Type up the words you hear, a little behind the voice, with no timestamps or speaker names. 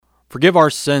Forgive our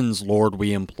sins, Lord,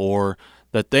 we implore,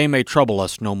 that they may trouble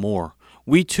us no more.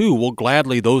 We too will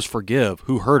gladly those forgive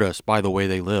who hurt us by the way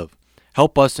they live.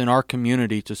 Help us in our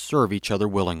community to serve each other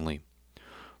willingly.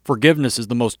 Forgiveness is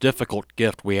the most difficult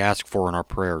gift we ask for in our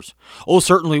prayers. Oh,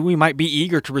 certainly we might be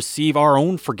eager to receive our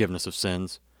own forgiveness of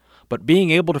sins, but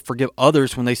being able to forgive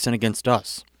others when they sin against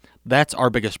us, that's our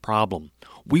biggest problem.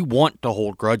 We want to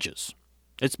hold grudges.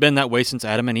 It's been that way since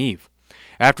Adam and Eve.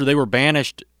 After they were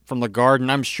banished from the garden,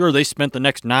 I'm sure they spent the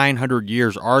next 900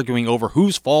 years arguing over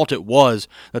whose fault it was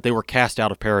that they were cast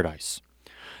out of paradise,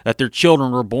 that their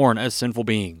children were born as sinful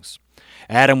beings.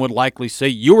 Adam would likely say,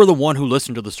 "You were the one who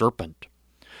listened to the serpent."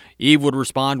 Eve would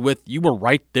respond with, "You were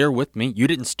right there with me. You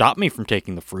didn't stop me from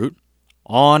taking the fruit."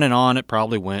 On and on it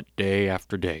probably went day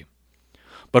after day.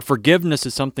 But forgiveness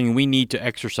is something we need to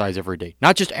exercise every day.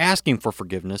 Not just asking for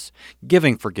forgiveness,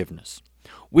 giving forgiveness.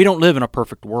 We don't live in a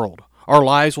perfect world. Our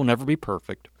lives will never be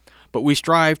perfect, but we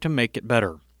strive to make it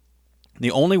better.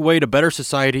 The only way to better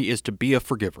society is to be a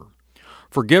forgiver.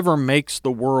 Forgiver makes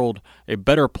the world a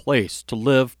better place to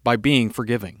live by being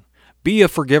forgiving. Be a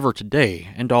forgiver today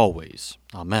and always.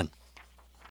 Amen.